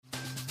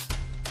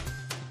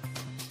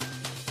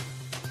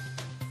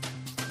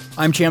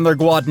I'm Chandler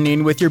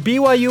Guadagnine with your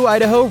BYU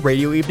Idaho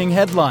Radio Evening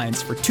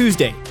headlines for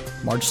Tuesday,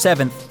 March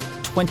 7th,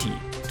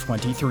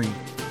 2023.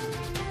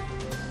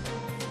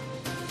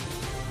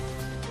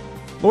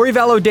 Lori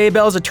Vallow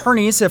Daybell's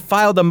attorneys have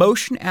filed a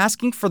motion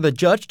asking for the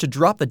judge to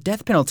drop the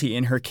death penalty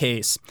in her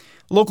case.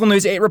 Local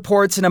News 8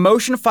 reports in a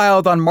motion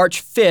filed on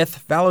March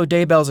 5th, Vallow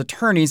Daybell's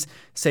attorneys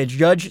say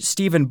Judge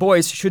Stephen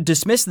Boyce should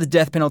dismiss the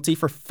death penalty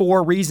for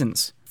 4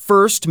 reasons.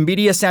 First,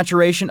 media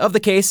saturation of the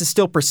case is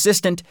still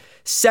persistent.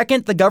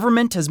 Second, the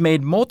government has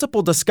made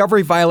multiple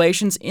discovery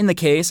violations in the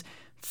case.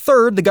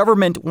 Third, the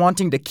government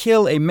wanting to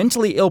kill a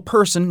mentally ill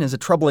person is a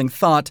troubling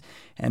thought.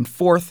 And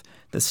fourth,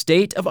 the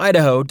state of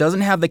Idaho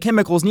doesn't have the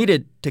chemicals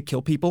needed to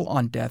kill people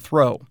on death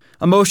row.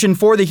 A motion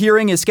for the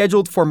hearing is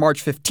scheduled for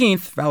March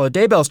 15th. Vallow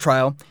Daybell's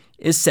trial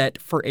is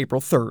set for April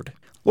 3rd.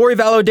 Lori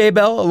Vallow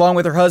Daybell, along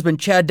with her husband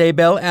Chad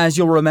Daybell, as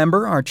you'll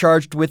remember, are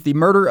charged with the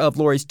murder of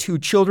Lori's 2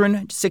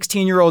 children,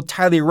 16-year-old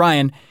Tylee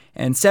Ryan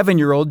and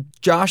 7-year-old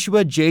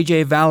Joshua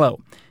J.J.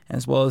 Vallow,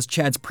 as well as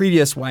Chad's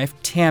previous wife,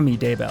 Tammy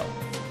Daybell.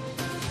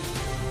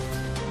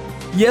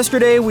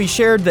 Yesterday, we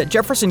shared that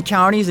Jefferson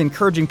County is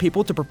encouraging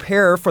people to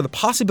prepare for the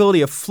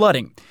possibility of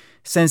flooding.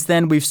 Since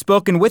then, we've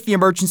spoken with the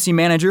emergency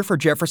manager for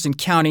Jefferson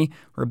County,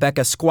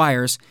 Rebecca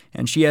Squires,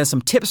 and she has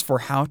some tips for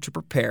how to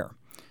prepare.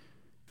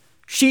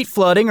 Sheet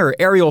flooding, or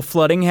aerial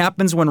flooding,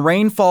 happens when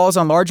rain falls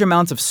on large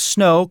amounts of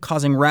snow,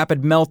 causing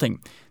rapid melting.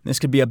 This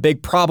could be a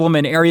big problem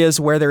in areas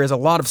where there is a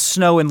lot of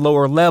snow in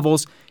lower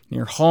levels,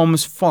 near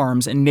homes,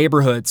 farms, and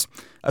neighborhoods.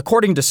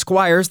 According to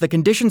Squires, the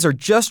conditions are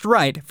just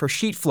right for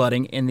sheet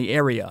flooding in the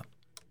area.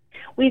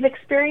 We've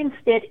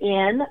experienced it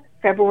in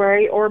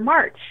February or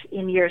March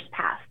in years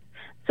past.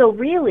 So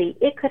really,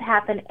 it could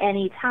happen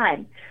any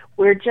time.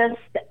 We're just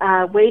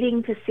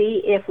waiting to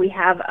see if we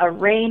have a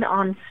rain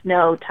on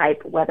snow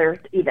type weather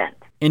event.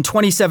 In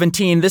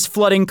 2017, this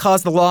flooding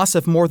caused the loss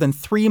of more than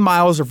 3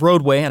 miles of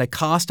roadway at a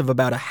cost of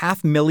about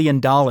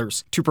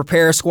 $500,000. To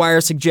prepare, Squire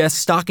suggests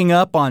stocking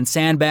up on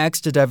sandbags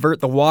to divert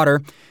the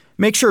water.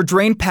 Make sure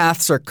drain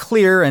paths are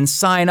clear and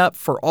sign up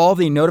for all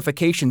the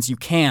notifications you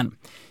can.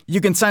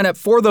 You can sign up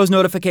for those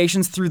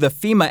notifications through the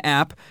FEMA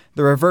app,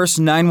 the reverse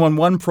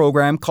 911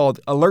 program called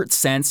Alert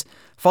Sense.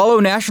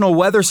 Follow National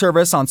Weather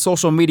Service on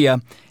social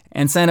media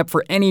and sign up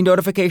for any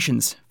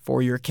notifications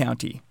for your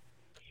county.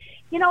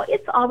 You know,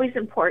 it's always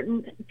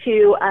important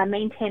to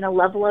maintain a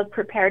level of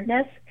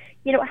preparedness.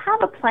 You know,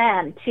 have a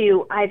plan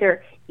to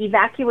either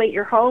evacuate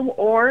your home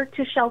or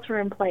to shelter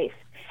in place.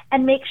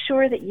 And make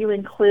sure that you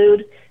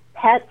include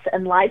pets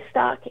and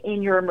livestock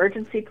in your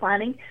emergency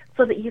planning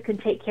so that you can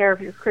take care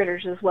of your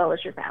critters as well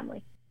as your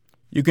family.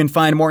 You can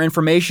find more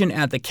information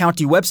at the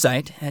county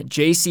website at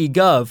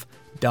jcgov.us.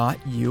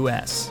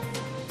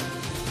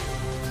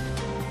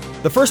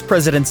 The First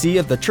Presidency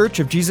of the Church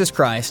of Jesus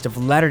Christ of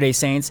Latter-day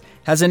Saints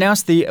has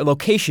announced the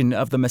location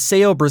of the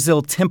Maceo,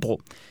 Brazil Temple.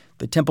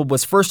 The temple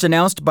was first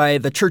announced by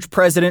the church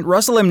president,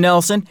 Russell M.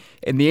 Nelson,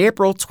 in the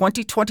April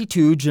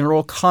 2022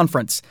 General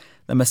Conference.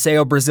 The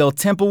Maceo, Brazil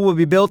Temple will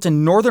be built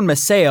in northern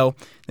Maceo.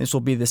 This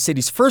will be the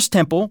city's first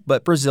temple,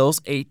 but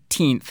Brazil's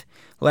 18th.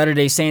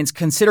 Latter-day Saints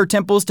consider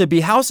temples to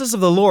be houses of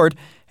the Lord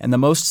and the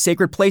most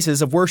sacred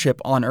places of worship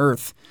on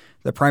earth.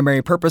 The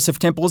primary purpose of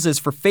temples is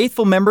for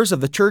faithful members of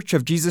the Church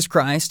of Jesus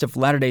Christ of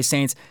Latter-day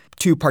Saints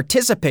to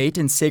participate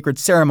in sacred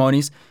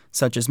ceremonies,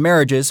 such as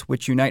marriages,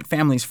 which unite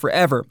families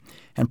forever,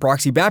 and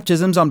proxy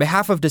baptisms on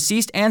behalf of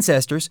deceased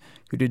ancestors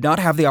who did not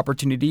have the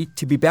opportunity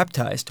to be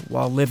baptized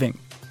while living.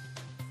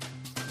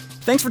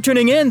 Thanks for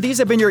tuning in. These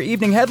have been your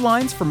evening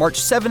headlines for March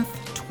 7th,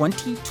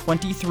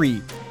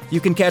 2023. You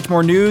can catch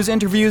more news,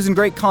 interviews, and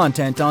great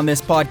content on this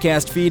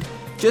podcast feed.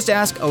 Just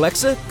ask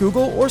Alexa,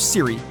 Google, or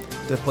Siri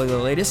to play the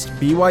latest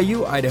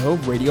BYU Idaho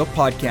radio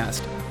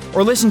podcast.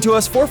 Or listen to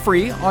us for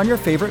free on your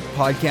favorite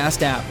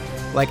podcast app,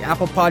 like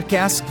Apple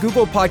Podcasts,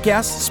 Google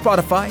Podcasts,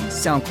 Spotify,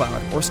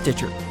 SoundCloud, or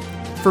Stitcher.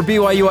 For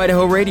BYU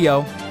Idaho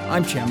Radio,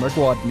 I'm Chandler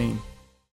Guadagnine.